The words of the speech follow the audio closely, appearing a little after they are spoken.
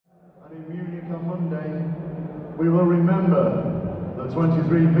Monday, we will remember the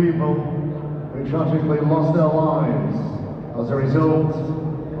 23 people who tragically lost their lives as a result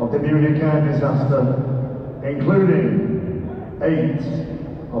of the Munich air disaster, including 8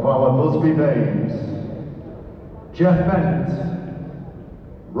 of our Busby babes: Jeff Bent,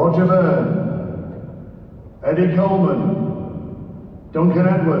 Roger Byrne, Eddie Coleman, Duncan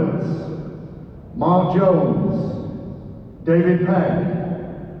Edwards, Mark Jones, David Pegg,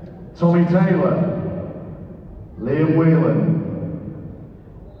 Tommy Taylor, Liam Whelan.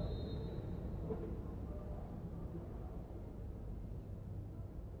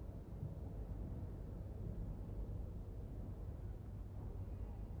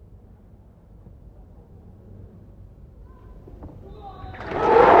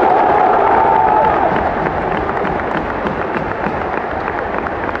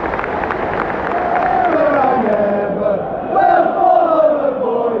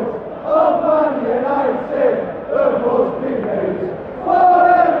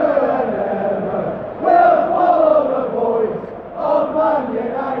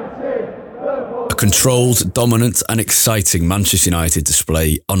 Controlled, dominant and exciting Manchester United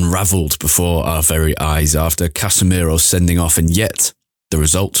display unravelled before our very eyes after Casemiro sending off, and yet the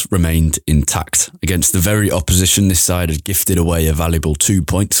result remained intact. Against the very opposition this side had gifted away a valuable 2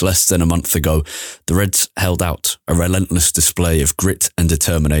 points less than a month ago, the Reds held out, a relentless display of grit and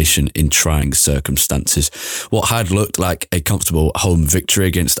determination in trying circumstances. What had looked like a comfortable home victory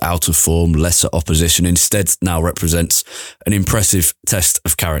against out of form, lesser opposition instead now represents an impressive test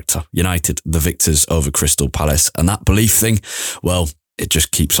of character. United, the victors over Crystal Palace, and that belief thing, well, it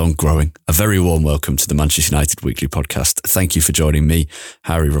just keeps on growing. A very warm welcome to the Manchester United Weekly Podcast. Thank you for joining me,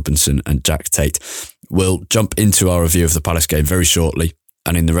 Harry Robinson and Jack Tate. We'll jump into our review of the Palace game very shortly,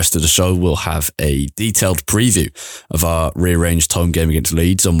 and in the rest of the show we'll have a detailed preview of our rearranged home game against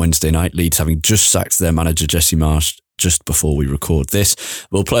Leeds on Wednesday night, Leeds having just sacked their manager Jesse Marsch just before we record this.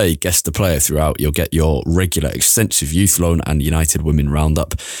 We'll play Guess the Player throughout. You'll get your regular extensive youth loan and United Women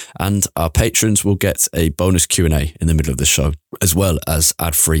roundup, and our patrons will get a bonus Q&A in the middle of the show, as well as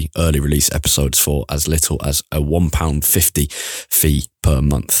ad-free early release episodes for as little as a £1.50 fee per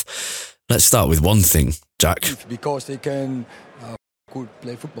month. Let's start with one thing, Jack. Because they can could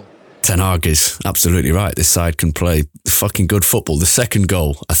play football. Ten Hag is absolutely right. This side can play fucking good football. The second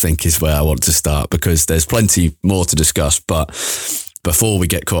goal, I think, is where I want to start, because there's plenty more to discuss. But before we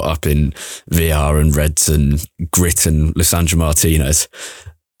get caught up in VR and Reds and grit and Lisandro Martinez,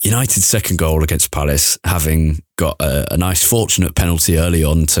 United's second goal against Palace, having got a nice fortunate penalty early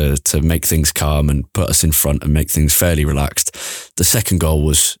on to make things calm and put us in front and make things fairly relaxed. The second goal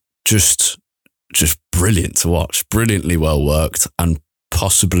was just brilliant to watch, brilliantly well worked, and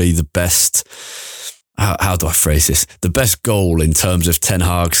possibly the best, how do I phrase this? The best goal in terms of Ten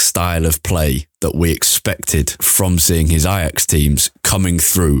Hag's style of play that we expected from seeing his Ajax teams coming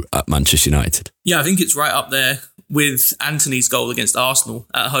through at Manchester United. Yeah, I think it's right up there with Antony's goal against Arsenal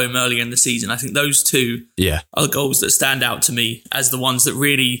at home earlier in the season. I think those two are the goals that stand out to me as the ones that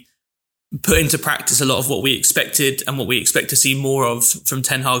really put into practice a lot of what we expected and what we expect to see more of from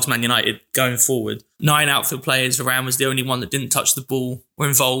Ten Hag's Man United going forward. 9 outfield players. Varane was the only one that didn't touch the ball. We're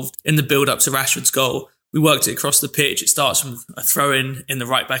involved in the build-up to Rashford's goal. We worked it across the pitch. It starts from a throw-in in the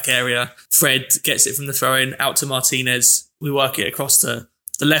right-back area. Fred gets it from the throw-in out to Martinez. We work it across to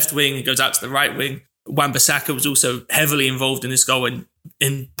the left wing. It goes out to the right wing. Wan-Bissaka was also heavily involved in this goal, and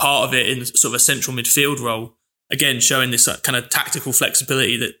in part of it in sort of a central midfield role. Again, showing this kind of tactical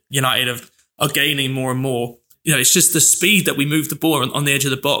flexibility that United are gaining more and more. You know, it's just the speed that we move the ball on the edge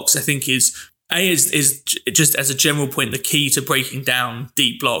of the box, I think is just as a general point, the key to breaking down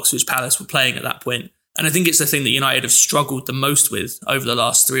deep blocks, which Palace were playing at that point. And I think it's the thing that United have struggled the most with over the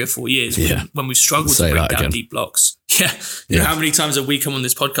last 3 or 4 years, when we've struggled to break down deep blocks. You know, how many times have we come on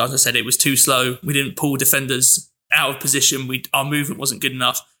this podcast and said it was too slow, we didn't pull defenders out of position, our movement wasn't good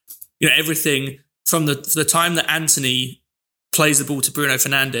enough. You know, everything from the time that Antony plays the ball to Bruno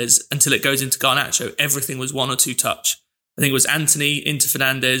Fernandes until it goes into Garnacho, everything was 1 or 2 touch. I think it was Antony into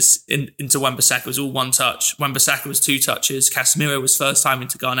Fernandes, into Wan-Bissaka was all 1 touch. Wan-Bissaka was 2 touches. Casemiro was first time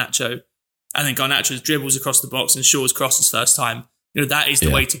into Garnacho. And then Garnacho's dribbles across the box and Shaw's cross his first time. You know, that is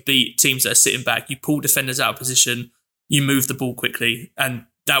the way to beat teams that are sitting back. You pull defenders out of position, you move the ball quickly, and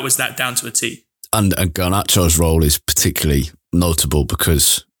that was that down to a T. And Garnacho's role is particularly notable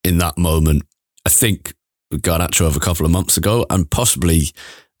because in that moment, I think Garnacho of a couple of months ago, and possibly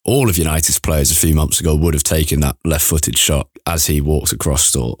all of United's players a few months ago, would have taken that left-footed shot as he walked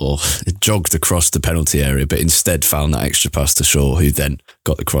across or jogged across the penalty area, but instead found that extra pass to Shaw, who then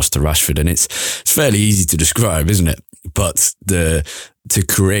got the cross to Rashford. And it's fairly easy to describe, isn't it? But to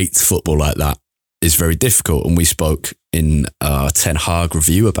create football like that is very difficult. And we spoke in our Ten Hag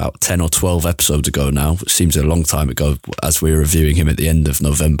review about 10 or 12 episodes ago now, which seems a long time ago, as we were reviewing him at the end of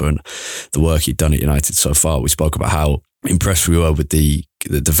November and the work he'd done at United so far. We spoke about how impressed we were with the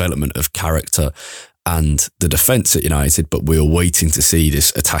development of character and the defence at United, but we were waiting to see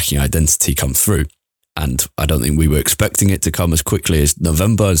this attacking identity come through. And I don't think we were expecting it to come as quickly as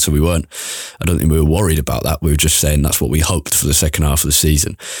November. And so I don't think we were worried about that. We were just saying that's what we hoped for the second half of the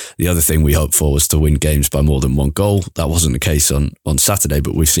season. The other thing we hoped for was to win games by more than one goal. That wasn't the case on Saturday,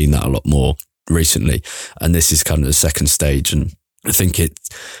 but we've seen that a lot more recently. And this is kind of the second stage. And I think it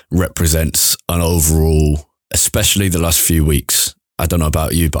represents an overall, especially the last few weeks. I don't know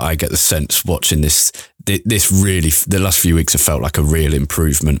about you, but I get the sense watching this really, the last few weeks have felt like a real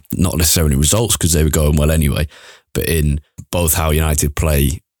improvement, not necessarily results because they were going well anyway, but in both how United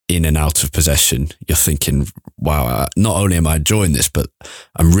play in and out of possession. You're thinking, wow, not only am I enjoying this, but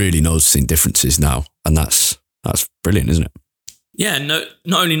I'm really noticing differences now. And that's brilliant, isn't it? Yeah, not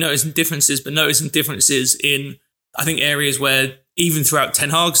only noticing differences, but noticing differences in, I think, areas where even throughout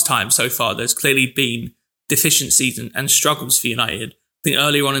Ten Hag's time so far, there's clearly been deficiencies and struggles for United. I think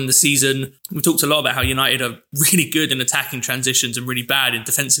earlier on in the season, we talked a lot about how United are really good in attacking transitions and really bad in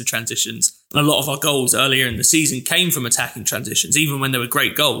defensive transitions. And a lot of our goals earlier in the season came from attacking transitions. Even when they were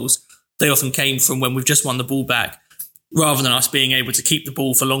great goals, they often came from when we've just won the ball back, rather than us being able to keep the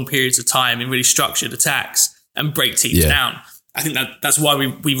ball for long periods of time in really structured attacks and break teams down. I think that's why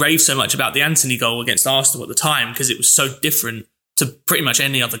we raved so much about the Antony goal against Arsenal at the time, because it was so different to pretty much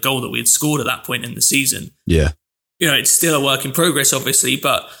any other goal that we had scored at that point in the season. Yeah. You know, it's still a work in progress, obviously,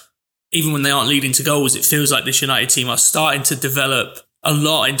 but even when they aren't leading to goals, it feels like this United team are starting to develop a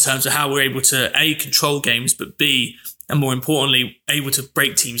lot in terms of how we're able to, A, control games, but B, and more importantly, able to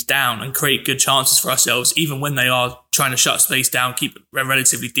break teams down and create good chances for ourselves, even when they are trying to shut space down, keep a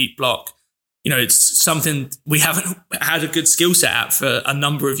relatively deep block. You know, it's something we haven't had a good skill set at for a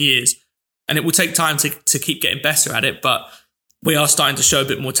number of years, and it will take time to keep getting better at it, but we are starting to show a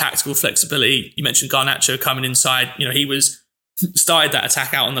bit more tactical flexibility. You mentioned Garnacho coming inside. You know, he started that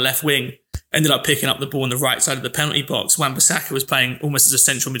attack out on the left wing, ended up picking up the ball on the right side of the penalty box. Wan-Bissaka was playing almost as a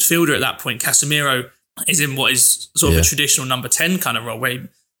central midfielder at that point. Casemiro is in what is sort of a traditional number 10 kind of role, where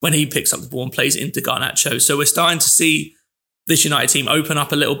when he picks up the ball and plays it into Garnacho. So we're starting to see this United team open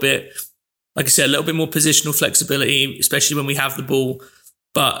up a little bit. Like I said, a little bit more positional flexibility, especially when we have the ball.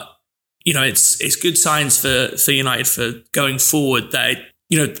 But you know, it's good signs for United for going forward that,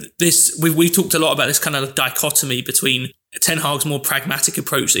 you know, we've talked a lot about this kind of dichotomy between Ten Hag's more pragmatic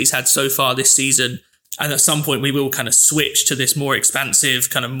approach that he's had so far this season, and at some point we will kind of switch to this more expansive,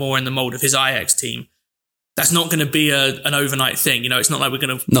 kind of more in the mold of his Ajax team. That's not going to be an overnight thing. You know, it's not like we're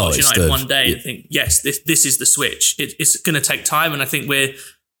going to watch United one day and think, yes, this is the switch. It's going to take time, and I think we're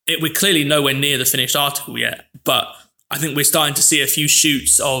clearly nowhere near the finished article yet, but I think we're starting to see a few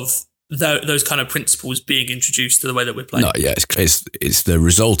shoots of those kind of principles being introduced to the way that we're playing. No, yeah, it's the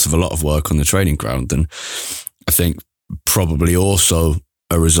result of a lot of work on the training ground, and I think probably also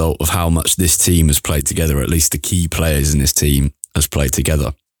a result of how much this team has played together. At least the key players in this team has played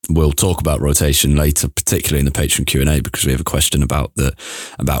together. We'll talk about rotation later, particularly in the Patreon Q&A, because we have a question about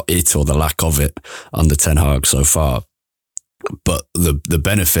it or the lack of it under Ten Hag so far. But the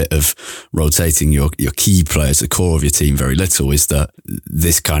benefit of rotating your key players, the core of your team, very little, is that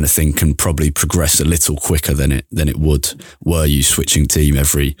this kind of thing can probably progress a little quicker than it would were you switching team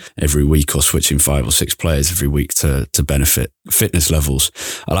every week, or switching 5 or 6 players every week to benefit fitness levels.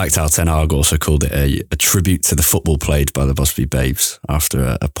 I liked how Ten Hag also called it a tribute to the football played by the Busby Babes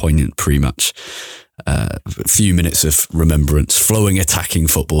after a poignant pre-match. A few minutes of remembrance, flowing attacking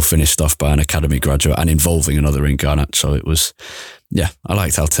football finished off by an academy graduate and involving another in Garnacho. It was, I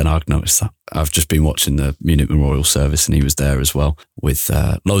liked how Ten Hag noticed that. I've just been watching the Munich Memorial Service, and he was there as well, with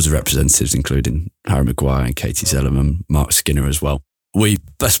loads of representatives, including Harry Maguire and Katie Zellerman, Mark Skinner as well. We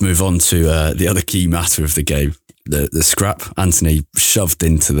best move on to the other key matter of the game, the scrap. Antony shoved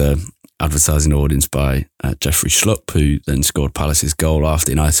into the advertising audience by Jeffrey Schlupp, who then scored Palace's goal after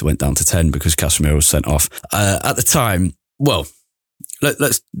United went down to 10 because Casemiro was sent off. At the time,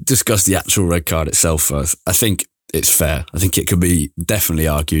 let's discuss the actual red card itself first. I think it's fair. I think it could be definitely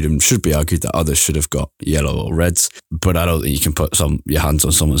argued and should be argued that others should have got yellow or reds, but I don't think you can put your hands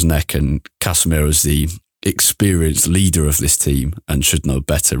on someone's neck, and Casemiro is the experienced leader of this team and should know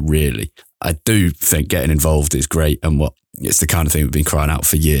better, really. I do think getting involved is great, and it's the kind of thing we've been crying out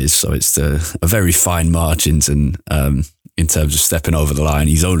for years. So it's a very fine margins, and in terms of stepping over the line,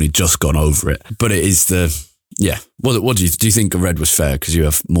 he's only just gone over it. But it is What do you think a red was fair? Because you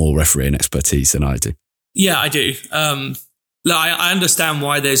have more refereeing expertise than I do. Yeah, I do. I understand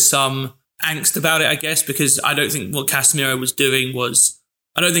why there's some angst about it, I guess, because I don't think what Casemiro was doing was,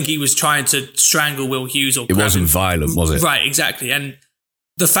 I don't think he was trying to strangle Will Hughes or it wasn't violent, was it? Right, exactly. And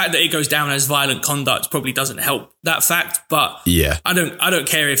the fact that it goes down as violent conduct probably doesn't help that fact. But yeah, I don't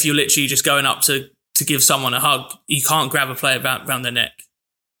care if you're literally just going up to give someone a hug. You can't grab a player around their neck.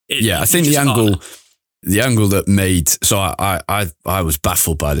 I think the angle that made, so I was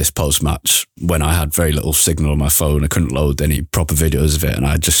baffled by this post-match when I had very little signal on my phone. I couldn't load any proper videos of it, and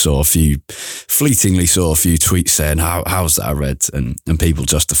I just fleetingly saw a few tweets saying how's that I read, and people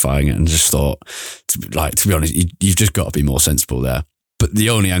justifying it, and just thought, to be honest, you've just got to be more sensible there. But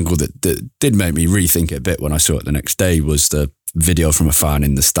the only angle that did make me rethink it a bit when I saw it the next day was the video from a fan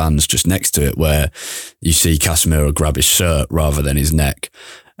in the stands just next to it, where you see Casemiro grab his shirt rather than his neck,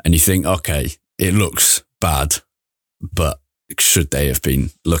 and you think, okay, it looks bad, but should they have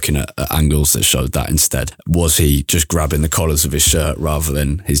been looking at angles that showed that instead? Was he just grabbing the collars of his shirt rather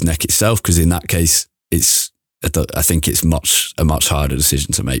than his neck itself? Because in that case, I think it's a much harder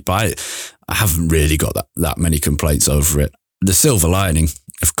decision to make. But I haven't really got that many complaints over it. The silver lining,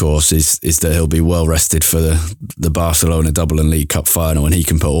 of course, is that he'll be well rested for the Barcelona Double and League Cup final, and he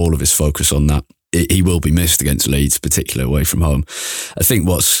can put all of his focus on that. He will be missed against Leeds, particularly away from home. I think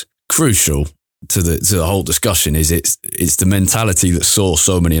what's crucial to the whole discussion is it's the mentality that saw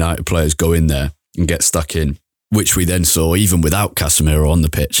so many United players go in there and get stuck in, which we then saw even without Casemiro on the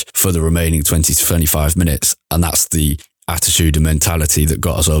pitch for the remaining 20 to 25 minutes. And that's the attitude and mentality that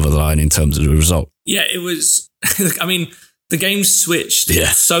got us over the line in terms of the result. Yeah, it was, I mean, the game switched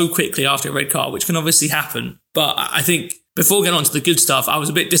so quickly after a red card, which can obviously happen. But I think before getting on to the good stuff, I was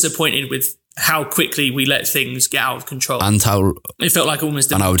a bit disappointed with how quickly we let things get out of control. And how it felt like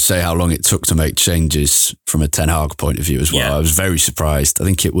almost... And I would say how long it took to make changes from a Ten Hag point of view as well. Yeah. I was very surprised. I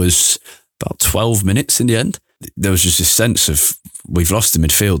think it was about 12 minutes in the end. There was just a sense of, we've lost the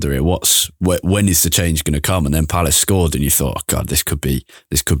midfielder here. When is the change going to come? And then Palace scored and you thought, oh God, this could be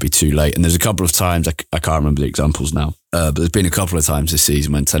too late. And there's a couple of times, I can't remember the examples now, but there's been a couple of times this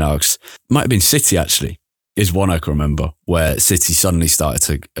season when Ten Hag's, might have been City actually, is one I can remember, where City suddenly started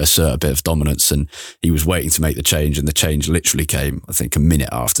to assert a bit of dominance and he was waiting to make the change, and the change literally came, I think, a minute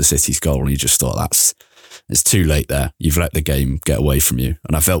after City's goal, and you just thought, it's too late there. You've let the game get away from you.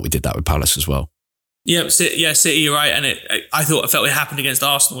 And I felt we did that with Palace as well. Yeah, City, you're right. And I felt it happened against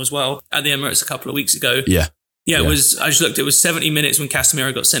Arsenal as well at the Emirates a couple of weeks ago. Yeah. It was, I just looked, it was 70 minutes when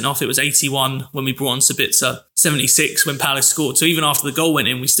Casemiro got sent off. It was 81 when we brought on Sabitzer, 76 when Palace scored. So even after the goal went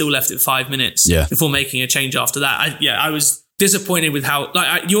in, we still left it 5 minutes before making a change after that. I was disappointed with how,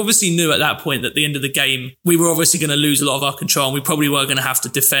 you obviously knew at that point that at the end of the game, we were obviously going to lose a lot of our control, and we probably were going to have to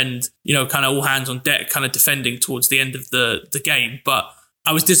defend, kind of all hands on deck, kind of defending towards the end of the game. But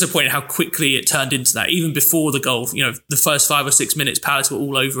I was disappointed how quickly it turned into that. Even before the goal, the first 5 or 6 minutes, Palace were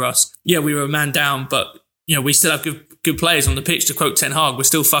all over us. Yeah, we were a man down, but we still have good players on the pitch. To quote Ten Hag, we're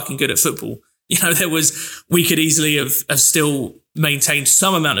still fucking good at football. We could easily have still maintained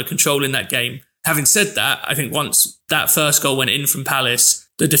some amount of control in that game. Having said that, I think once that first goal went in from Palace,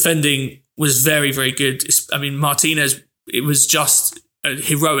 the defending was very, very good. I mean, Martinez, it was just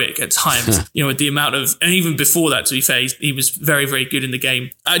heroic at times, the amount of, and even before that, to be fair, he was very, very good in the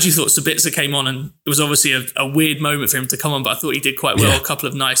game. I actually thought Sabitzer came on, and it was obviously a weird moment for him to come on, but I thought he did quite well. Yeah. A couple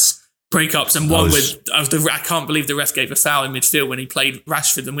of nice breakups, and one I can't believe the ref gave a foul in midfield when he played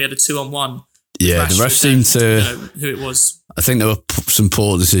Rashford, and we had a 2-on-1. Yeah, the ref seemed to... who it was. I think there were some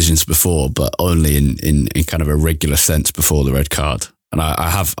poor decisions before, but only in kind of a regular sense before the red card. And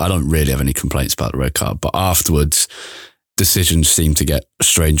I don't really have any complaints about the red card, but afterwards, decisions seem to get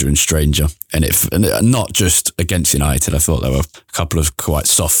stranger and stranger. And not just against United. I thought there were a couple of quite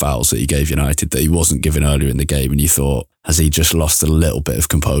soft fouls that he gave United that he wasn't given earlier in the game, and you thought, has he just lost a little bit of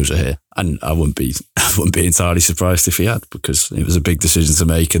composure here? And I wouldn't be entirely surprised if he had, because it was a big decision to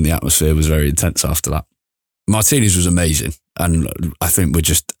make and the atmosphere was very intense after that. Martinez was amazing, and I think we're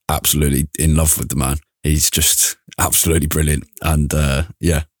just absolutely in love with the man. He's just absolutely brilliant, and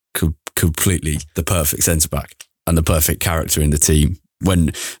completely the perfect centre-back and the perfect character in the team.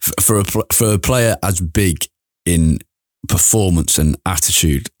 When for a player as big in performance and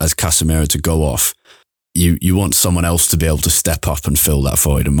attitude as Casemiro to go off, you want someone else to be able to step up and fill that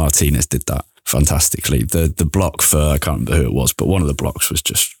void, and Martinez did that fantastically. The block for, I can't remember who it was, but one of the blocks was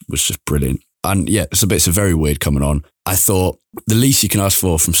just brilliant. And yeah, it's a very weird coming on. I thought the least you can ask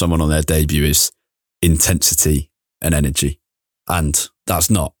for from someone on their debut is intensity and energy, and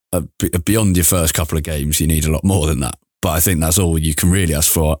that's not beyond your first couple of games. You need a lot more than that. But I think that's all you can really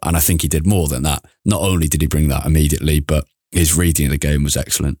ask for, and I think he did more than that. Not only did he bring that immediately, but his reading of the game was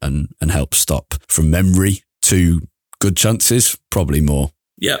excellent and helped stop from memory to good chances, probably more.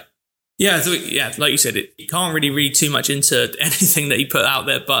 Yeah. Yeah, like you said, you can't really read too much into anything that he put out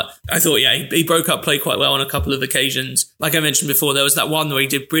there. But I thought, he broke up play quite well on a couple of occasions. Like I mentioned before, there was that one where he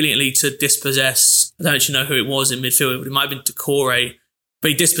did brilliantly to dispossess. I don't actually know who it was in midfield, but it might have been Decore. But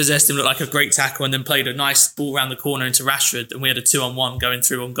he dispossessed him, looked like a great tackle, and then played a nice ball around the corner into Rashford. And we had a 2-on-1 going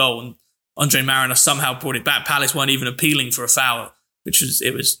through on goal. And Andre Mariner somehow brought it back. Palace weren't even appealing for a foul,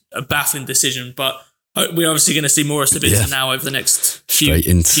 it was a baffling decision. But we're obviously going to see more of Sabitzer now over the next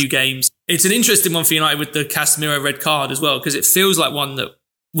few games. It's an interesting one for United with the Casemiro red card as well, because it feels like one that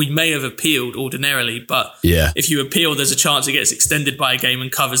we may have appealed ordinarily, but if you appeal, there's a chance it gets extended by a game and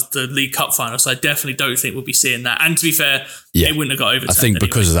covers the League Cup final. So I definitely don't think we'll be seeing that. And to be fair, it wouldn't have got overturned. I think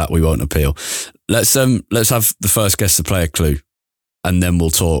because of that, we won't appeal. Let's have the first guess the player clue, and then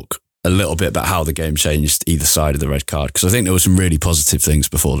we'll talk a little bit about how the game changed either side of the red card, because I think there were some really positive things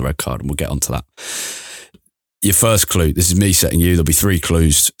before the red card, and we'll get onto that. Your first clue, this is me setting you. There'll be 3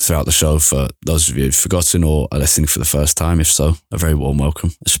 clues throughout the show for those of you who've forgotten or are listening for the first time. If so, a very warm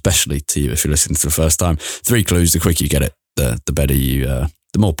welcome, especially to you if you're listening for the first time. 3 clues, the quicker you get it, the better the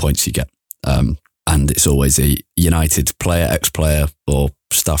more points you get. And it's always a United player, ex-player, or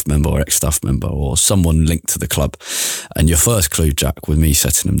staff member or ex-staff member or someone linked to the club. And your first clue, Jack, with me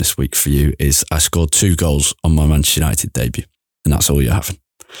setting them this week for you, is I scored 2 goals on my Manchester United debut. And that's all you're having.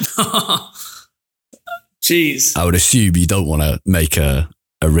 Jeez. I would assume you don't want to make a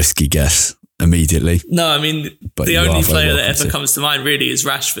risky guess immediately. No, I mean, the only player that ever comes to mind really is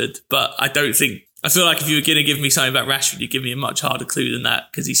Rashford. But I feel like if you were going to give me something about Rashford, you'd give me a much harder clue than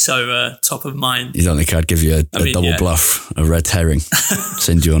that because he's so top of mind. You don't think I'd give you a double bluff, a red herring,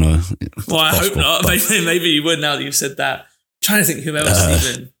 send you on a... Well, I hope not. Maybe you would now that you've said that. I'm trying to think who else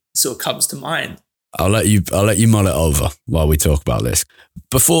even sort of comes to mind. I'll let you mull it over while we talk about this.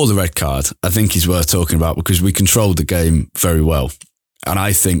 Before the red card, I think is worth talking about because we controlled the game very well. And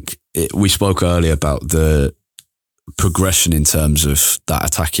I think we spoke earlier about the progression in terms of that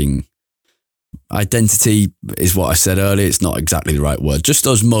attacking identity is what I said earlier. It's not exactly the right word. Just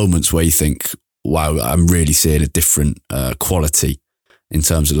those moments where you think, wow, I'm really seeing a different quality in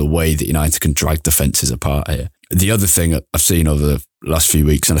terms of the way that United can drag defences apart here. The other thing I've seen over the last few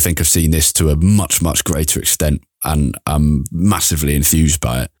weeks, and I think I've seen this to a much, much greater extent, and I'm massively enthused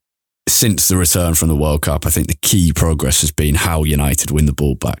by it. Since the return from the World Cup, I think the key progress has been how United win the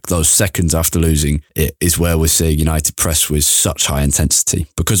ball back. Those seconds after losing it is where we're seeing United press with such high intensity.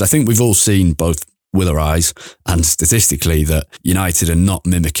 Because I think we've all seen both with our eyes and statistically that United are not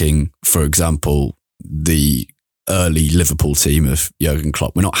mimicking, for example, the early Liverpool team of Jurgen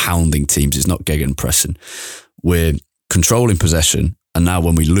Klopp. We're not hounding teams. It's not gegenpressing. We're controlling possession. And now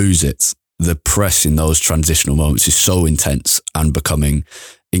when we lose it, the press in those transitional moments is so intense and becoming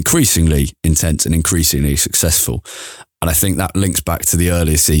increasingly intense and increasingly successful. And I think that links back to the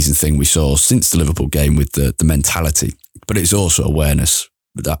earlier season thing we saw since the Liverpool game with the mentality. But it's also awareness,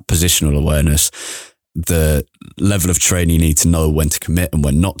 that positional awareness, the level of training you need to know when to commit and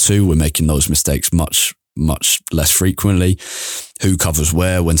when not to. We're making those mistakes much less frequently. Who covers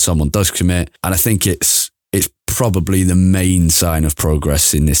where when someone does commit. And I think it's probably the main sign of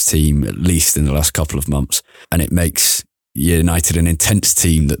progress in this team, at least in the last couple of months. And it makes United an intense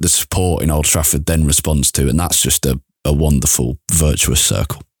team that the support in Old Trafford then responds to. And that's just a wonderful, virtuous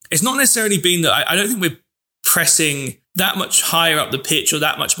circle. It's not necessarily been that I don't think we're pressing that much higher up the pitch or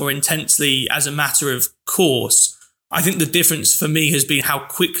that much more intensely as a matter of course. I think the difference for me has been how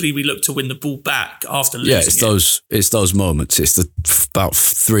quickly we look to win the ball back after losing it. It's those moments. It's about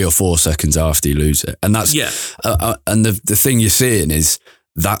 3 or 4 seconds after you lose it. And that's, and the thing you're seeing is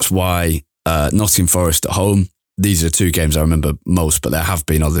that's why Nottingham Forest at home, these are 2 games I remember most, but there have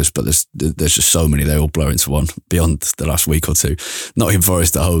been others, but there's just so many, they all blur into one beyond the last week or 2. Nottingham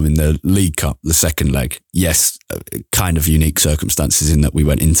Forest at home in the League Cup, the second leg. Yes, kind of unique circumstances in that we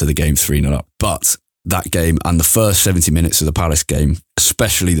went into the game 3-0 up, but that game and the first 70 minutes of the Palace game,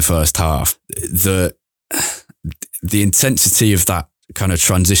 especially the first half, the intensity of that kind of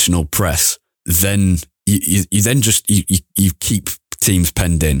transitional press, then you keep teams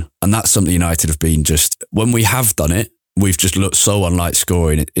penned in. And that's something United have been just, when we have done it, we've just looked so unlike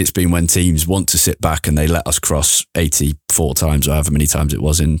scoring. It's been when teams want to sit back and they let us cross 84 times or however many times it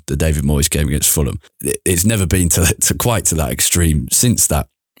was in the David Moyes game against Fulham. It's never been to quite to that extreme since that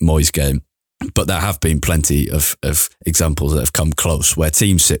Moyes game. But there have been plenty of examples that have come close where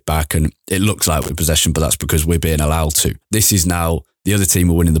teams sit back and it looks like we're in possession, but that's because we're being allowed to. This is now the other team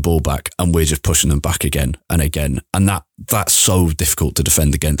are winning the ball back and we're just pushing them back again and again. And that's so difficult to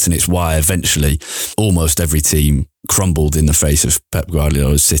defend against. And it's why eventually almost every team crumbled in the face of Pep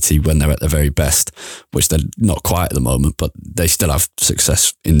Guardiola's City when they're at their very best, which they're not quite at the moment, but they still have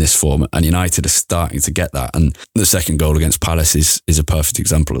success in this form. And United are starting to get that. And the second goal against Palace is a perfect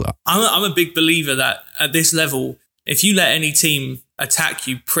example of that. I'm a big believer that at this level, if you let any team attack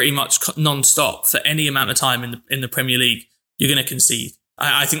you pretty much non-stop for any amount of time in the Premier League, you're going to concede.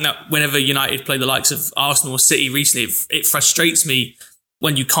 I think that whenever United play the likes of Arsenal or City recently, it frustrates me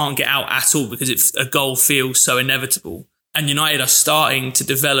when you can't get out at all because a goal feels so inevitable. And United are starting to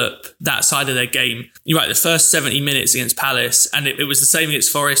develop that side of their game. You're right, the first 70 minutes against Palace, and it was the same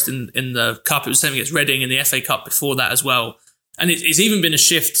against Forest in the Cup, it was the same against Reading in the FA Cup before that as well. And it's even been a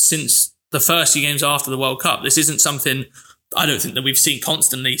shift since the first few games after the World Cup. This isn't something I don't think that we've seen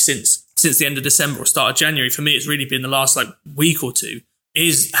constantly since the end of December or start of January. For me, it's really been the last week or two,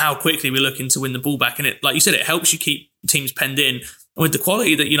 is how quickly we're looking to win the ball back. And it, like you said, it helps you keep teams penned in. And with the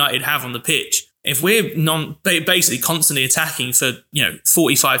quality that United have on the pitch, if we're basically constantly attacking for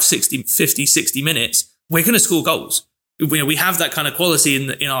 45, 60, 50, 60 minutes, we're going to score goals. We have that kind of quality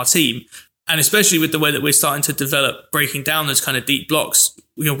in our team. And especially with the way that we're starting to develop, breaking down those kind of deep blocks,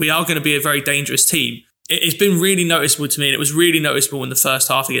 we are going to be a very dangerous team. It's been really noticeable to me, and it was really noticeable in the first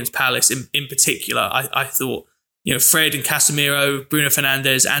half against Palace in particular. I thought, Fred and Casemiro, Bruno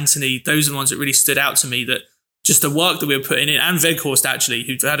Fernandes, Antony, those are the ones that really stood out to me, that just the work that we were putting in, and Weghorst actually,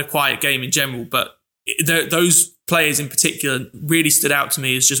 who had a quiet game in general, but those players in particular really stood out to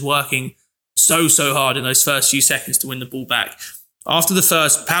me as just working so hard in those first few seconds to win the ball back. After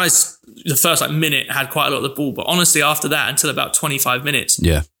Palace, the first minute had quite a lot of the ball, but honestly, after that, until about 25 minutes,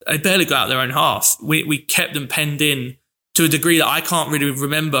 they barely got out their own half. We kept them penned in to a degree that I can't really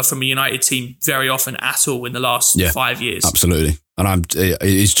remember from a United team very often at all in the last 5 years. Absolutely, and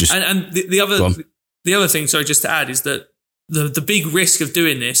it's just and the other thing, sorry, just to add, is that the big risk of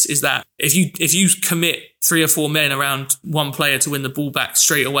doing this is that if you commit 3 or 4 men around one player to win the ball back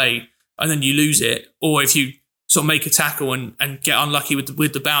straight away, and then you lose it, or if you sort of make a tackle and get unlucky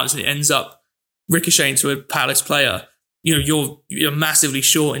with the bounce and it ends up ricocheting to a Palace player, you're massively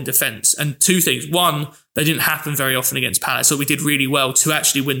short in defence. And two things: one, they didn't happen very often against Palace, so we did really well to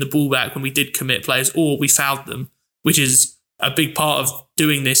actually win the ball back when we did commit players, or we fouled them, which is a big part of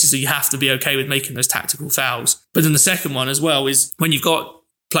doing this, is that you have to be okay with making those tactical fouls. But then the second one as well is when you've got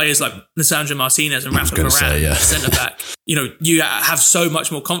players like Lisandro Martinez and Rafa Varane, centre-back, you have so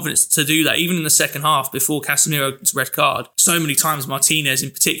much more confidence to do that. Even in the second half, before Casemiro's red card, so many times Martinez in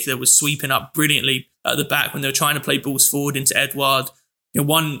particular was sweeping up brilliantly at the back when they were trying to play balls forward into Edouard.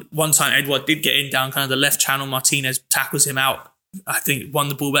 One time Edouard did get in down kind of the left channel, Martinez tackles him out. I think won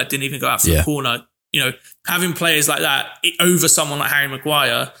the ball back, didn't even go out for the corner. Having players like that over someone like Harry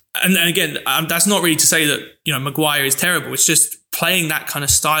Maguire. And again, that's not really to say that, Maguire is terrible. It's just playing that kind of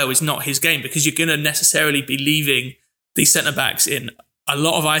style is not his game, because you're going to necessarily be leaving these centre-backs in a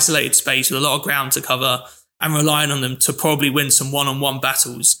lot of isolated space with a lot of ground to cover and relying on them to probably win some one-on-one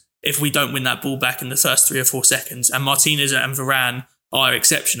battles if we don't win that ball back in the first 3 or 4 seconds. And Martinez and Varane are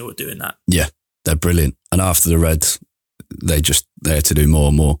exceptional at doing that. Yeah, they're brilliant. And after the Reds, they just there to do more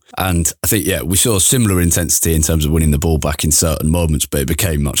and more. And I think, we saw similar intensity in terms of winning the ball back in certain moments, but it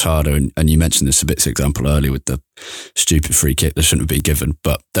became much harder. And you mentioned the Sabitzer example earlier with the stupid free kick that shouldn't have been given.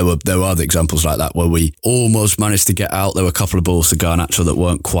 But there were other examples like that where we almost managed to get out. There were a couple of balls to Garnacho that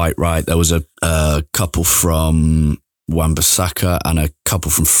weren't quite right. There was a couple from Wan-Bissaka and a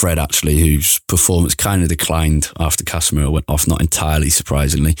couple from Fred, actually, whose performance kind of declined after Casemiro went off, not entirely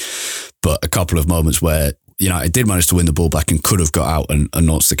surprisingly, but a couple of moments where United did manage to win the ball back and could have got out and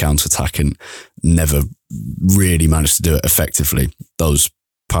launched the counter-attack and never really managed to do it effectively. Those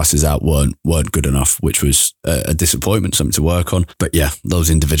passes out weren't good enough, which was a disappointment, something to work on. But those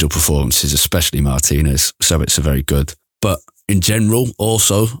individual performances, especially Martinez, Sabitzer, are very good. But in general,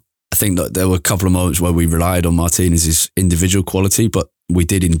 also, I think that there were a couple of moments where we relied on Martinez's individual quality, but we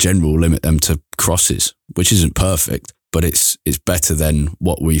did in general limit them to crosses, which isn't perfect, but it's better than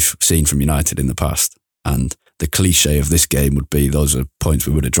what we've seen from United in the past. And the cliche of this game would be those are points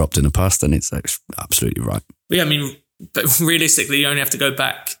we would have dropped in the past, and it's absolutely right. But realistically, you only have to go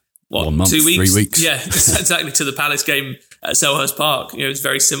back, 1 month, 2 weeks? 3 weeks? Yeah, exactly, to the Palace game at Selhurst Park. It was a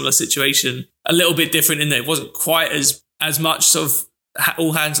very similar situation. A little bit different in that it wasn't quite as much sort of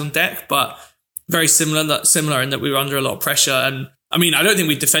all hands on deck, but very similar in that we were under a lot of pressure. And I don't think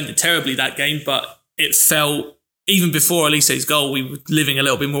we defended terribly that game, but it felt, even before Elise's goal, we were living a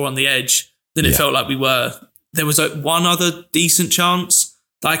little bit more on the edge than it felt like we were. There was one other decent chance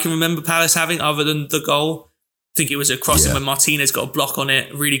that I can remember Palace having other than the goal. think it was a crossing when Martinez got a block on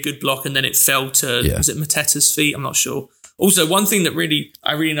it, a really good block, and then it fell to, was it Mateta's feet? I'm not sure. Also, one thing that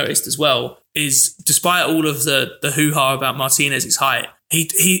I really noticed as well is, despite all of the hoo-ha about Martinez's height,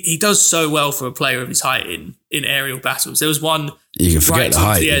 he does so well for a player of his height in aerial battles. There was one... You can forget the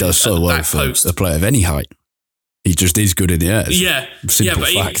height. He does so well for a player of any height. He just is good in the air. Simple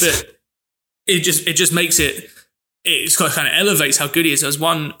fact. But it just makes it... It's kind of elevates how good he is. There was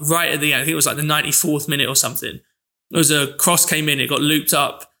one right at the end, I think it was like the 94th minute or something. There was a cross came in, it got looped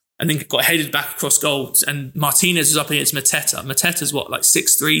up, and then got headed back across goal. And Martinez was up against Mateta. Mateta's what, like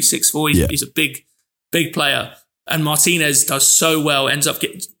 6'3", 6'4"? He's a big player. And Martinez does so well, ends up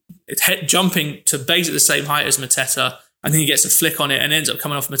jumping to basically the same height as Mateta, and then he gets a flick on it and ends up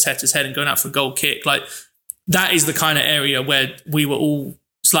coming off Mateta's head and going out for a goal kick. Like, that is the kind of area where we were all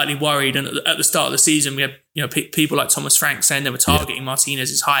slightly worried. And at the start of the season, we had people like Thomas Frank saying they were targeting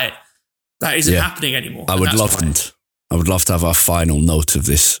Martinez's height. That isn't happening anymore. I would love to have our final note of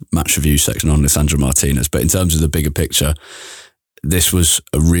this match review section on Lisandro Martinez. But in terms of the bigger picture, this was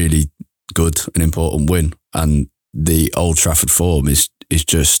a really good and important win. And the Old Trafford form is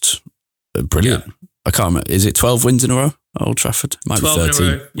just brilliant. Yeah. I can't remember. Is it 12 wins in a row at Old Trafford? It might 12 be 13.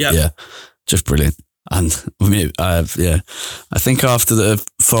 in a row. Yeah. Just brilliant. And I think after the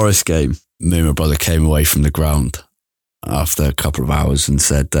Forest game, me and my brother came away from the ground after a couple of hours and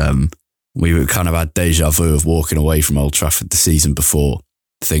said we kind of had deja vu of walking away from Old Trafford the season before,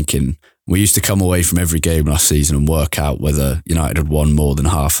 thinking we used to come away from every game last season and work out whether United had won more than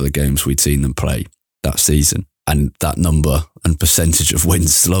half of the games we'd seen them play that season. And that number and percentage of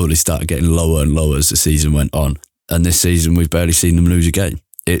wins slowly started getting lower and lower as the season went on. And this season, we've barely seen them lose a game.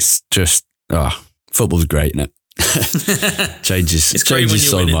 It's just, football's great, isn't it? changes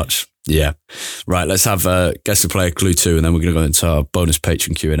so much. Yeah. Right, let's have Guess the Player Clue 2, and then we're going to go into our bonus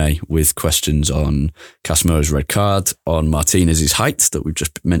Patreon Q&A with questions on Casemiro's red card, on Martinez's height that we've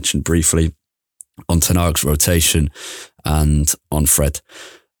just mentioned briefly, on Ten Hag's rotation, and on Fred.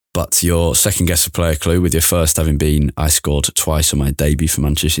 But your second Guess the Player Clue, with your first having been, I scored twice on my debut for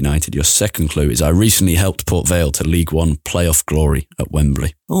Manchester United. Your second clue is, I recently helped Port Vale to League One playoff glory at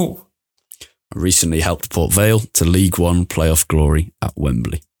Wembley. Oh. I recently helped Port Vale to League One playoff glory at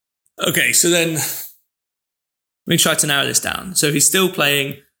Wembley. Okay, so then let me try to narrow this down. So he's still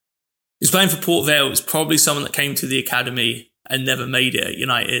playing. He's playing for Port Vale. It's probably someone that came to the academy and never made it at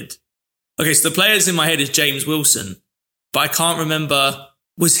United. Okay, so the players in my head is James Wilson, but I can't remember.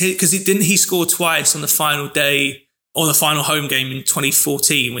 Didn't he score twice on the final day or the final home game in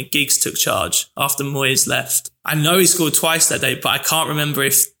 2014 when Giggs took charge after Moyes left? I know he scored twice that day, but I can't remember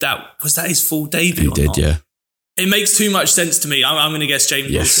if that was his full debut. He did, yeah. It makes too much sense to me. I'm going to guess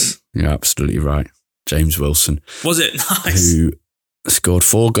James Wilson. You're absolutely right. James Wilson. Was it? Nice. Who scored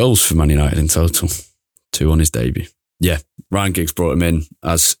 4 goals for Man United in total. 2 on his debut. Yeah, Ryan Giggs brought him in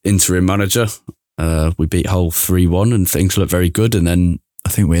as interim manager. We beat Hull 3-1 and things looked very good. And then I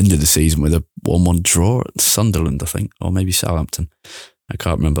think we ended the season with a 1-1 draw at Sunderland, I think, or maybe Southampton. I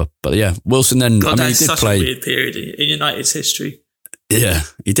can't remember. But yeah, Wilson then... God, he did such play... a weird period in United's history. Yeah,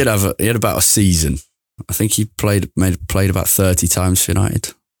 he had about a season. I think he played about 30 times for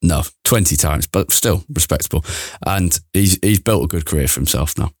United. No, 20 times, but still respectable. And he's built a good career for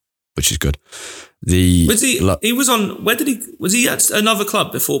himself now, which is good. Was he at another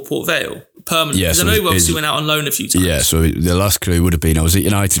club before Port Vale? Permanently? Because I know he obviously went out on loan a few times. Yeah, so the last clue would have been, I was at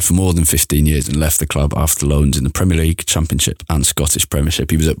United for more than 15 years and left the club after loans in the Premier League, Championship and Scottish Premiership.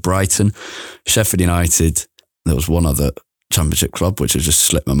 He was at Brighton, Sheffield United. There was one other Championship club, which has just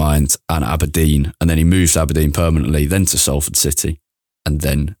slipped my mind, and Aberdeen. And then he moved to Aberdeen permanently, then to Salford City, and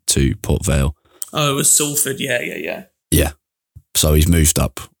then to Port Vale. Oh, it was Salford, yeah. Yeah, so he's moved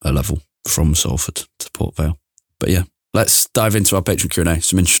up a level from Salford to Port Vale. But yeah, let's dive into our Patreon Q&A.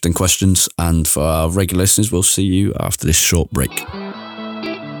 Some interesting questions. And for our regular listeners, we'll see you after this short break.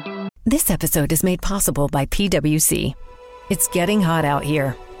 This episode is made possible by PwC. It's getting hot out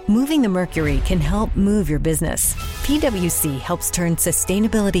here. Moving the mercury can help move your business. PwC helps turn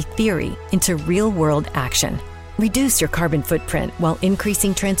sustainability theory into real-world action. Reduce your carbon footprint while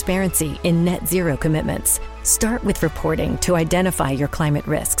increasing transparency in net zero commitments. Start with reporting to identify your climate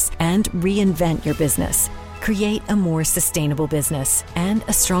risks and reinvent your business. Create a more sustainable business and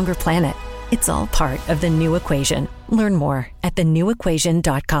a stronger planet. It's all part of The New Equation. Learn more at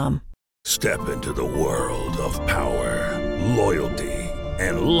thenewequation.com. Step into the world of power, loyalty,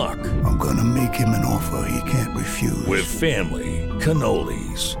 and luck. I'm gonna make him an offer he can't refuse. With family,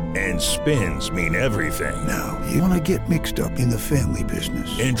 cannolis, and spins mean everything. Now, you wanna get mixed up in the family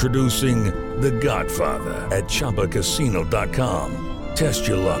business. Introducing The Godfather at ChumbaCasino.com. Test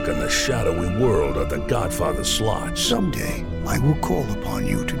your luck in the shadowy world of The Godfather slot. Someday, I will call upon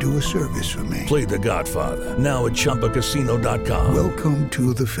you to do a service for me. Play The Godfather, now at ChumbaCasino.com. Welcome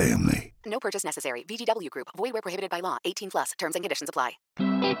to the family. No purchase necessary. VGW Group. Void where prohibited by law. 18+. Terms and conditions apply.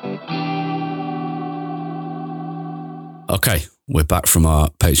 Okay, we're back from our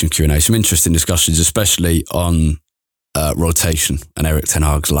Patreon Q&A. Some interesting discussions, especially on rotation and Erik ten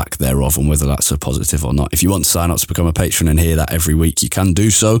Hag's lack thereof, and whether that's a positive or not. If you want to sign up to become a patron and hear that every week, you can do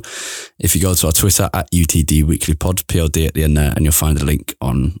so. If you go to our Twitter at UTD Weekly Pod, POD at the end there, and you'll find a link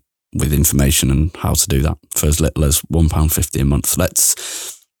on with information on how to do that for as little as £1.50 a month.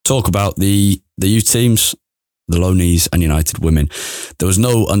 Let's talk about the youth teams, the Loney's and United women. There was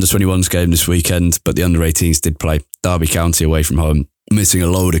no under-21s game this weekend, but the under-18s did play. Derby County away from home, missing a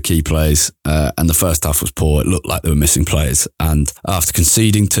load of key players, and the first half was poor. It looked like they were missing players. And after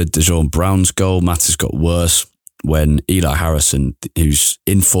conceding to DeJohn Brown's goal, matters got worse when Eli Harrison, who's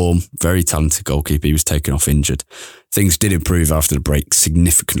in form, very talented goalkeeper, he was taken off injured. Things did improve after the break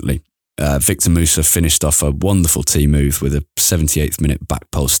significantly. Victor Musa finished off a wonderful team move with a 78th minute back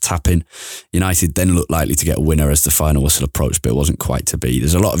post tap-in. United then looked likely to get a winner as the final whistle approached, but it wasn't quite to be.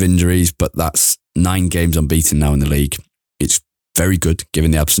 There's a lot of injuries, but that's 9 games unbeaten now in the league. It's very good,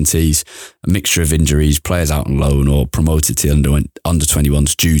 given the absentees, a mixture of injuries, players out on loan or promoted to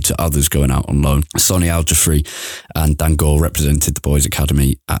under-21s due to others going out on loan. Sonny Al-Jafri and Dan Gore represented the boys'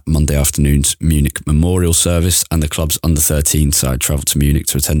 academy at Monday afternoon's Munich memorial service, and the club's under-13 side travelled to Munich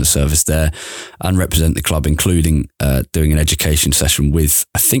to attend the service there and represent the club, including doing an education session with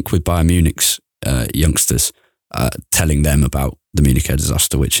Bayern Munich's youngsters, telling them about the Munich air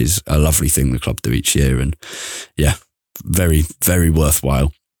disaster, which is a lovely thing the club do each year. And yeah, very, very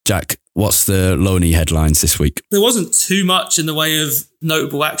worthwhile. Jack, what's the Loney headlines this week? There wasn't too much in the way of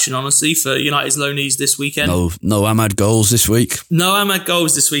notable action, honestly, for United's Loneys this weekend. No Ahmad goals this week? No Ahmad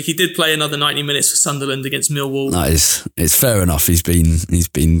goals this week. He did play another 90 minutes for Sunderland against Millwall. It's fair enough. He's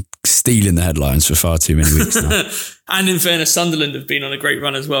been stealing the headlines for far too many weeks now. And in fairness, Sunderland have been on a great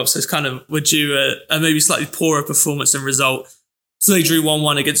run as well, so it's kind of we're due a maybe slightly poorer performance and result. So they drew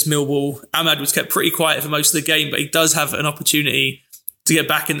 1-1 against Millwall. Ahmad was kept pretty quiet for most of the game, but he does have an opportunity to get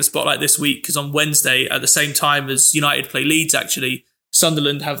back in the spotlight this week, because on Wednesday, at the same time as United play Leeds, actually,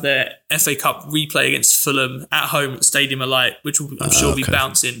 Sunderland have their FA Cup replay against Fulham at home at Stadium of Light, which I'm sure will be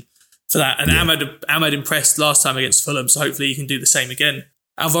bouncing for that. And yeah. Ahmad impressed last time against Fulham, so hopefully he can do the same again.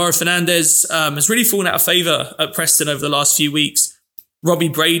 Alvaro Fernandez has really fallen out of favour at Preston over the last few weeks. Robbie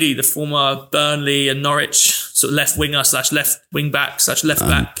Brady, the former Burnley and Norwich sort of left winger / left wing back / left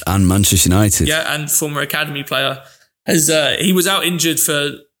back. And Manchester United. Yeah, and former academy player. He was out injured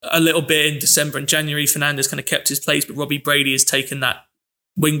for a little bit in December and January. Fernandez kind of kept his place, but Robbie Brady has taken that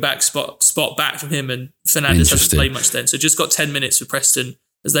wing back spot back from him, and Fernandez hasn't played much then. So just got 10 minutes for Preston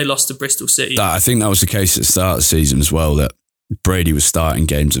as they lost to Bristol City. I think that was the case at the start of the season as well, that Brady was starting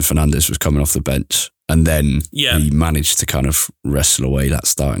games and Fernandez was coming off the bench. And then he managed to kind of wrestle away that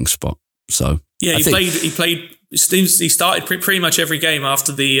starting spot. So yeah, he started pretty much every game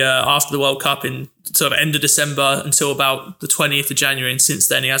after the World Cup in sort of end of December until about the 20th of January, and since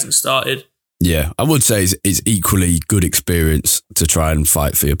then he hasn't started. Yeah, I would say it's equally good experience to try and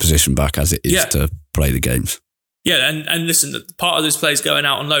fight for your position back as it is to play the games. Yeah, and listen, part of those players going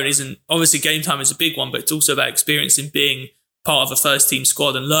out on loan isn't obviously game time is a big one, but it's also about experiencing being part of a first team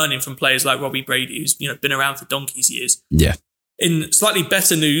squad and learning from players like Robbie Brady, who's been around for donkey's years. Yeah. In slightly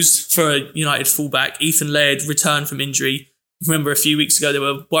better news for a United fullback, Ethan Laird returned from injury. Remember a few weeks ago there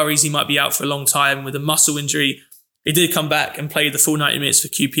were worries he might be out for a long time with a muscle injury. He did come back and play the full 90 minutes for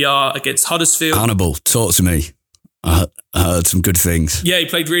QPR against Huddersfield. Hannibal, talk to me. I heard some good things. Yeah, he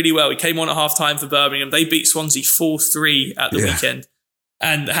played really well. He came on at half-time for Birmingham. They beat Swansea 4-3 at the weekend.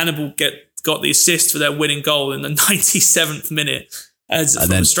 And Hannibal got the assist for their winning goal in the 97th minute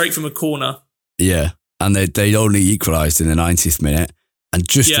straight from a corner. Yeah, and they only equalised in the 90th minute. And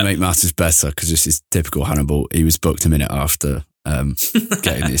just to make matters better, because this is typical Hannibal, he was booked a minute after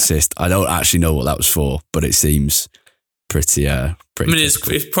getting the assist. I don't actually know what that was for, but it seems pretty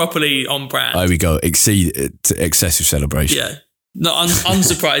it's properly on brand. There we go. Excessive celebration. Yeah. Not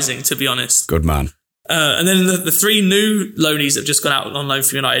unsurprising, to be honest. Good man. And then the 3 new loanees that have just gone out on loan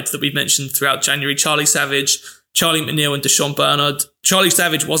for United that we've mentioned throughout January: Charlie Savage, Charlie McNeil and Deshaun Bernard. Charlie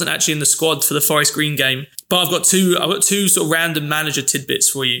Savage wasn't actually in the squad for the Forest Green game, but I've got two sort of random manager tidbits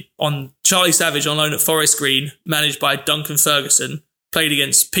for you. On Charlie Savage on loan at Forest Green, managed by Duncan Ferguson, played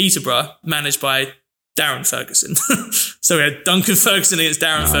against Peterborough, managed by Darren Ferguson. So we had Duncan Ferguson against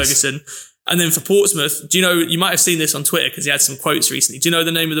Darren Ferguson. And then for Portsmouth, do you know, you might have seen this on Twitter because he had some quotes recently. Do you know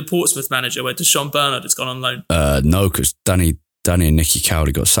the name of the Portsmouth manager where Deshaun Bernard has gone on loan? No, because Danny Danny and Nicky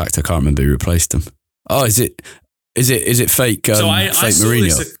Cowley got sacked. I can't remember who replaced them. Oh, is it fake? So fake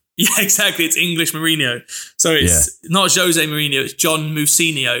Mourinho? Yeah, exactly. It's English Mourinho. So it's not Jose Mourinho. It's John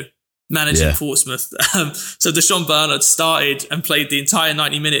Mousinho managing Portsmouth. So Deshaun Bernard started and played the entire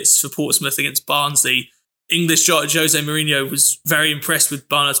 90 minutes for Portsmouth against Barnsley. English Jose Mourinho was very impressed with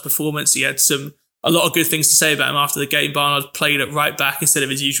Barnard's performance. He had a lot of good things to say about him after the game. Barnard played at right back instead of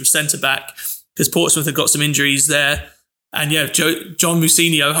his usual centre back because Portsmouth had got some injuries there. And John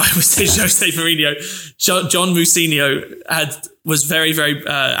Mousinho, I would say Jose Mourinho, John Mousinho was very, very,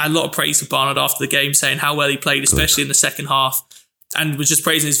 had a lot of praise for Barnard after the game, saying how well he played, especially in the second half, and was just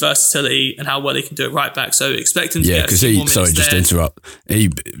praising his versatility and how well he can do it right back. So expect him to get a few more minutes there. Just to interrupt.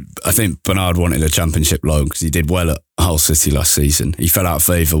 I think Bernard wanted a championship loan because he did well at Hull City last season. He fell out of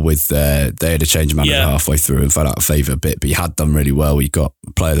favour with, they had a change of manager halfway through and fell out of favour a bit, but he had done really well. He got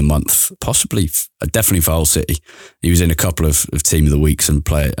Player of the Month, possibly, definitely for Hull City. He was in a couple of Team of the Weeks and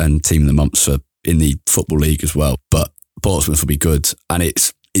Team of the Months in the Football League as well. But Portsmouth will be good, and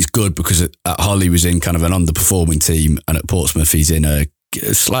it's good because at Hull he was in kind of an underperforming team, and at Portsmouth he's in a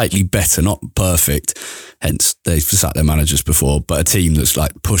slightly better, not perfect, hence they've sacked their managers before, but a team that's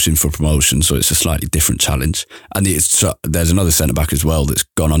like pushing for promotion, so it's a slightly different challenge. And there's another centre-back as well that's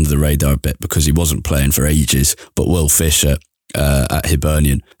gone under the radar a bit because he wasn't playing for ages, but Will Fisher at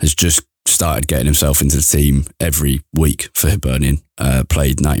Hibernian has just started getting himself into the team every week for Hibernian,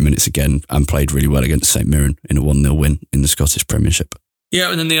 played 90 minutes again and played really well against St Mirren in a 1-0 win in the Scottish Premiership.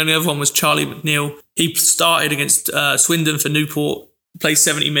 Yeah, and then the only other one was Charlie McNeil. He started against Swindon for Newport, played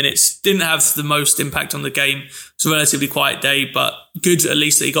 70 minutes, didn't have the most impact on the game. It's a relatively quiet day, but good at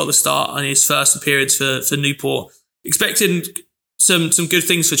least that he got the start on his first appearance for Newport. Expecting some good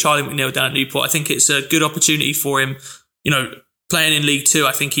things for Charlie McNeil down at Newport. I think it's a good opportunity for him. Playing in League Two,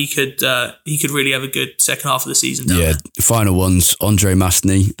 I think he could really have a good second half of the season down there. The final ones, Andre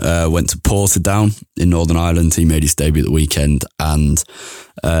Masney went to Portadown in Northern Ireland. He made his debut at the weekend, and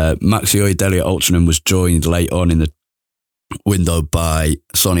Maxi Oyedele at Altrincham was joined late on in the window by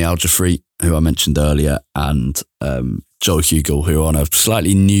Sonny Al-Jafri, who I mentioned earlier, and Joe Hugill, who are on a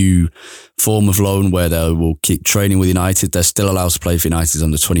slightly new form of loan where they will keep training with United. They're still allowed to play for United's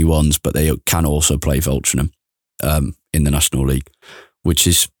under 21s, but they can also play for Altrincham in the National League, which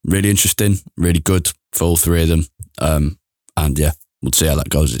is really interesting, really good for all three of them. And we'll see how that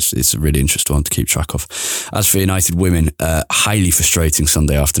goes. It's a really interesting one to keep track of. As for United women, highly frustrating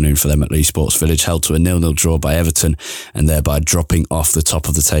Sunday afternoon for them at Leigh Sports Village, held to a 0-0 draw by Everton and thereby dropping off the top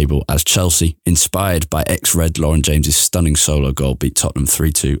of the table as Chelsea, inspired by ex-Red Lauren James's stunning solo goal, beat Tottenham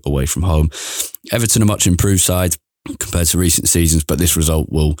 3-2 away from home. Everton a much improved side compared to recent seasons, but this result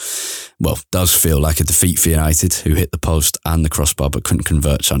does feel like a defeat for United, who hit the post and the crossbar but couldn't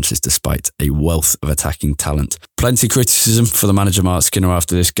convert chances despite a wealth of attacking talent. Plenty of criticism for the manager Mark Skinner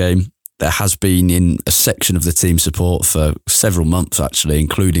after this game. There has been in a section of the team support for several months actually,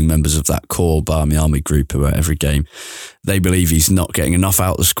 including members of that core Barmy Army group who are at every game. They believe he's not getting enough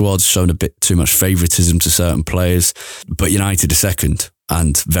out of the squad, shown a bit too much favouritism to certain players, but United are second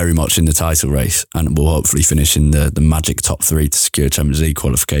and very much in the title race, and will hopefully finish in the magic top three to secure Champions League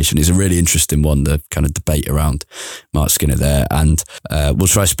qualification. It's a really interesting one, the kind of debate around Mark Skinner there, and we'll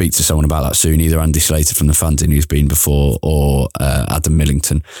try to speak to someone about that soon, either Andy Slater from the Fanzine, who's been before, or Adam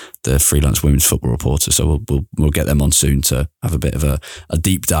Millington, the freelance women's football reporter. So we'll get them on soon to have a bit of a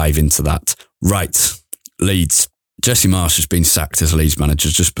deep dive into that. Right, Leeds. Jesse Marsh has been sacked as Leeds manager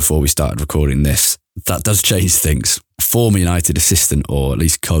just before we started recording this. That does change things. Former United assistant, or at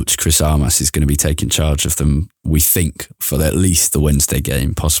least coach, Chris Armas is going to be taking charge of them, we think, for at least the Wednesday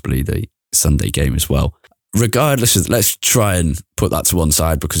game, possibly the Sunday game as well. Regardless, let's try and put that to one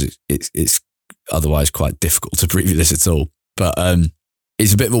side because it's otherwise quite difficult to preview this at all. But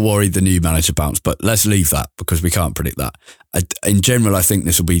it's a bit of a worry the new manager bounced, but let's leave that because we can't predict that. In general, I think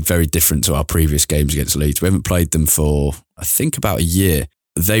this will be very different to our previous games against Leeds. We haven't played them for, I think, about a year.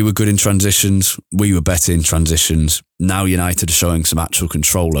 They were good in transitions. We were better in transitions. Now United are showing some actual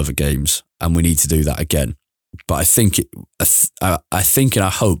control over games, and we need to do that again. But I think and I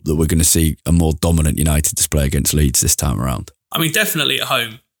hope that we're going to see a more dominant United display against Leeds this time around. I mean, definitely at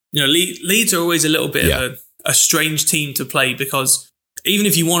home. Leeds are always a little bit of a strange team to play because even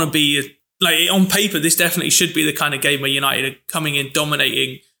if you want to be, like, on paper, this definitely should be the kind of game where United are coming in,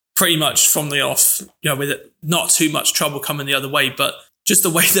 dominating pretty much from the off, with not too much trouble coming the other way. But just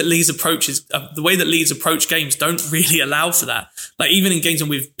the way that Leeds approach games don't really allow for that. Like, even in games when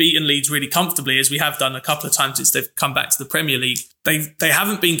we've beaten Leeds really comfortably, as we have done a couple of times since they've come back to the Premier League, they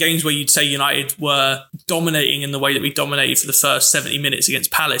haven't been games where you'd say United were dominating in the way that we dominated for the first 70 minutes against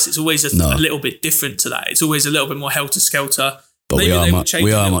Palace. It's always a little bit different to that. It's always a little bit more helter-skelter. But we are much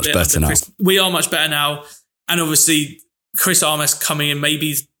better now. We are much better now. And obviously, Chris Armas coming in,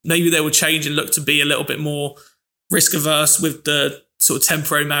 maybe they will change and look to be a little bit more risk averse with the sort of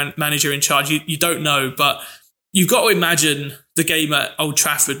temporary manager in charge. You don't know, but you've got to imagine the game at Old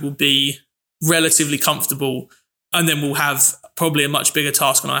Trafford will be relatively comfortable, and then we'll have probably a much bigger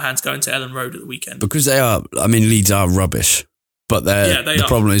task on our hands going to Elland Road at the weekend. Because Leeds are rubbish, but the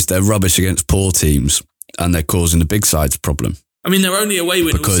problem is they're rubbish against poor teams, and they're causing the big sides a problem. I mean, their only away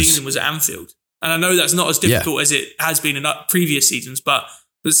win all season was at Anfield. And I know that's not as difficult as it has been in previous seasons, but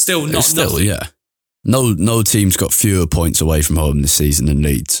still not nothing. Yeah. No team's got fewer points away from home this season than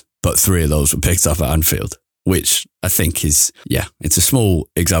Leeds, but 3 of those were picked up at Anfield, which I think is, it's a small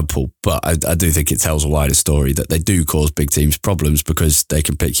example, but I do think it tells a wider story that they do cause big teams problems because they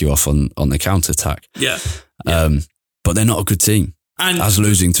can pick you off on the counter-attack. Yeah. But they're not a good team, and as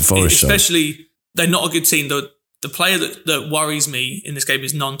losing to Forest. Especially, they're not a good team. The player that worries me in this game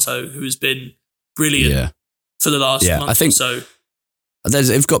is Nonto, who has been brilliant for the last month I think or so.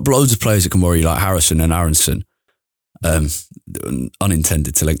 They've got loads of players that can worry, like Harrison and Aronson.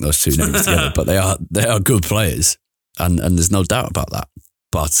 Unintended to link those two names together, but they are good players, and there's no doubt about that.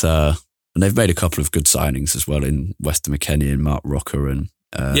 But they've made a couple of good signings as well in Weston McKennie and Mark Rocker and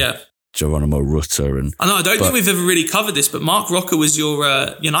Geronimo Rutter. And I know I don't think we've ever really covered this, but Mark Rocker was your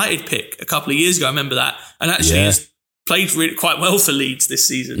United pick a couple of years ago. I remember that, and actually has played really quite well for Leeds this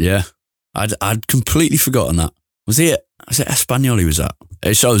season. Yeah, I'd completely forgotten that. Was it Espanyol he was at?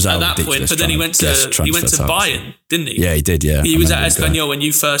 It shows how at that point, but then he went to Bayern, didn't he? Yeah, he did. Yeah, he was at Espanyol when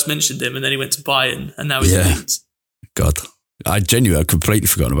you first mentioned him, and then he went to Bayern, and now he's at Leeds. God, I'd completely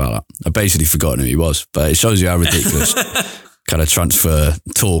forgotten about that. I basically forgotten who he was, but it shows you how ridiculous kind of transfer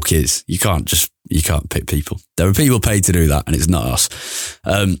talk is. You can't pick people. There are people paid to do that, and it's not us.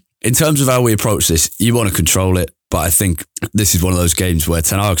 In terms of how we approach this, you want to control it. But I think this is one of those games where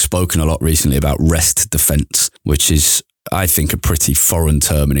Ten Hag's spoken a lot recently about rest defence, which is, I think, a pretty foreign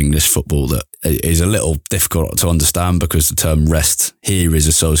term in English football that is a little difficult to understand because the term rest here is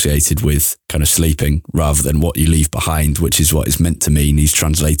associated with kind of sleeping rather than what you leave behind, which is what it's meant to mean. He's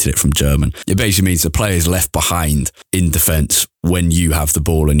translated it from German. It basically means the players left behind in defence when you have the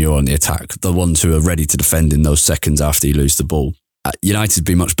ball and you're on the attack, the ones who are ready to defend in those seconds after you lose the ball. United's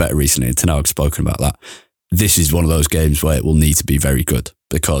been much better recently, and Ten Hag's spoken about that. This is one of those games where it will need to be very good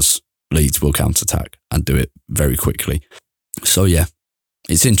because Leeds will counter-attack and do it very quickly. So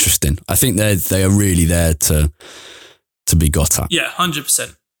it's interesting. I think they are really there to be got at. Yeah,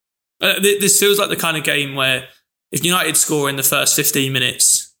 100%. This feels like the kind of game where if United score in the first 15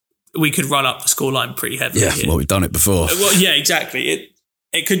 minutes, we could run up the scoreline pretty heavily. Yeah, well, we've done it before. Well, yeah, exactly.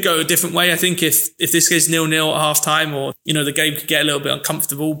 It could go a different way. I think if this goes 0-0 at half-time, or the game could get a little bit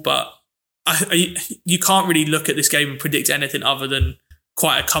uncomfortable, but you can't really look at this game and predict anything other than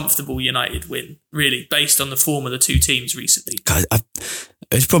quite a comfortable United win, really, based on the form of the two teams recently. God,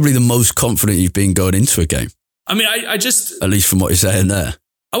 it's probably the most confident you've been going into a game. I mean, I just... At least from what you're saying there.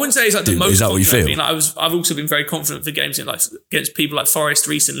 I wouldn't say it's like the most confident. Is that what what you feel? I mean, I've also been very confident for games against people like Forest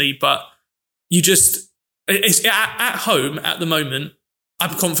recently, but it's at home at the moment,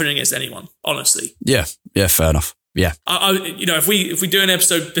 I'm confident against anyone, honestly. Yeah, fair enough. Yeah, if we do an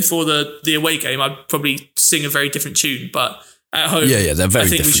episode before the away game, I'd probably sing a very different tune. But at home, they're very. I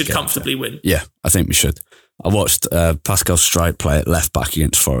think we should comfortably win. Yeah, I think we should. I watched Pascal Streit play at left back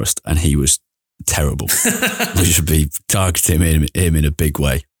against Forest, and he was terrible. We should be targeting him in a big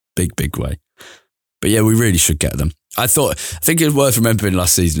way, big way. But yeah, we really should get them. I think it's worth remembering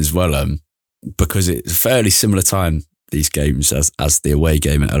last season as well, because it's a fairly similar time, these games, as the away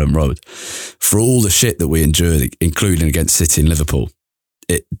game at Elland Road. For all the shit that we endured, including against City and Liverpool,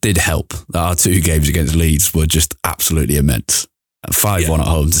 it did help that our 2 games against Leeds were just absolutely immense. 5-1 at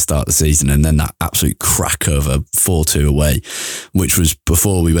home to start the season, and then that absolute crack over 4-2 away, which was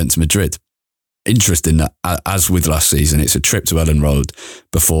before we went to Madrid. Interesting that, as with last season, it's a trip to Elland Road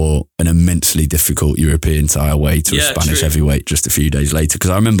before an immensely difficult European tie away to a Spanish heavyweight just a few days later. Because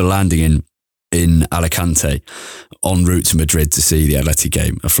I remember landing in Alicante en route to Madrid to see the Atleti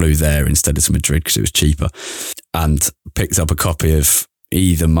game. I flew there instead of to Madrid because it was cheaper, and picked up a copy of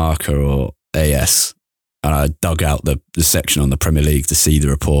either Marca or AS, and I dug out the section on the Premier League to see the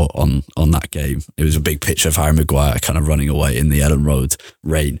report on that game. It was a big picture of Harry Maguire kind of running away in the Elland Road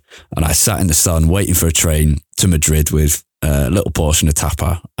rain, and I sat in the sun waiting for a train to Madrid with a little portion of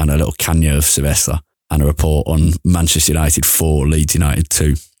tapa and a little caña of cerveza and a report on Manchester United 4, Leeds United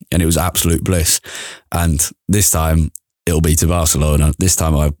 2. And it was absolute bliss. And this time it'll be to Barcelona. This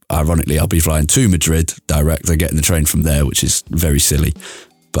time, ironically, I'll be flying to Madrid direct. I'm getting the train from there, which is very silly.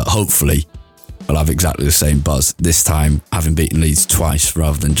 But hopefully will have exactly the same buzz, this time having beaten Leeds twice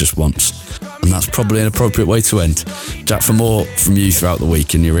rather than just once. And that's probably an appropriate way to end. Jack, for more from you throughout the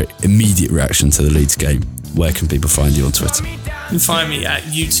week and your immediate reaction to the Leeds game, where can people find you on Twitter? You can find me at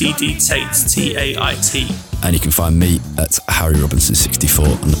UTDTait, T-A-I-T. And you can find me at Harry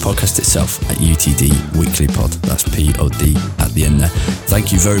Robinson64 and the podcast itself at UTD Weekly Pod. That's P-O-D at the end there.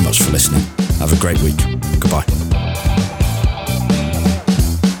 Thank you very much for listening. Have a great week. Goodbye.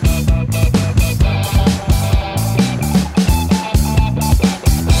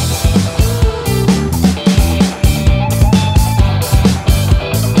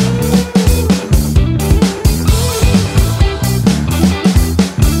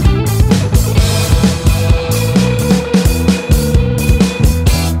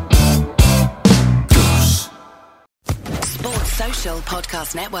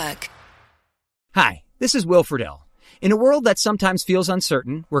 Podcast Network. Hi, this is Will Friedle. In a world that sometimes feels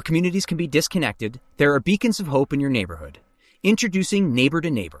uncertain, where communities can be disconnected, there are beacons of hope in your neighborhood. Introducing Neighbor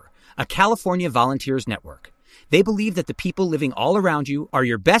to Neighbor, a California volunteers network. They believe that the people living all around you are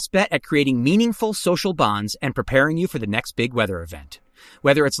your best bet at creating meaningful social bonds and preparing you for the next big weather event.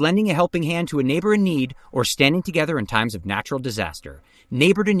 Whether it's lending a helping hand to a neighbor in need or standing together in times of natural disaster,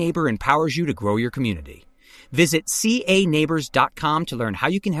 Neighbor to Neighbor empowers you to grow your community. Visit caneighbors.com to learn how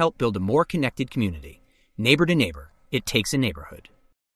you can help build a more connected community. Neighbor to Neighbor. It takes a neighborhood.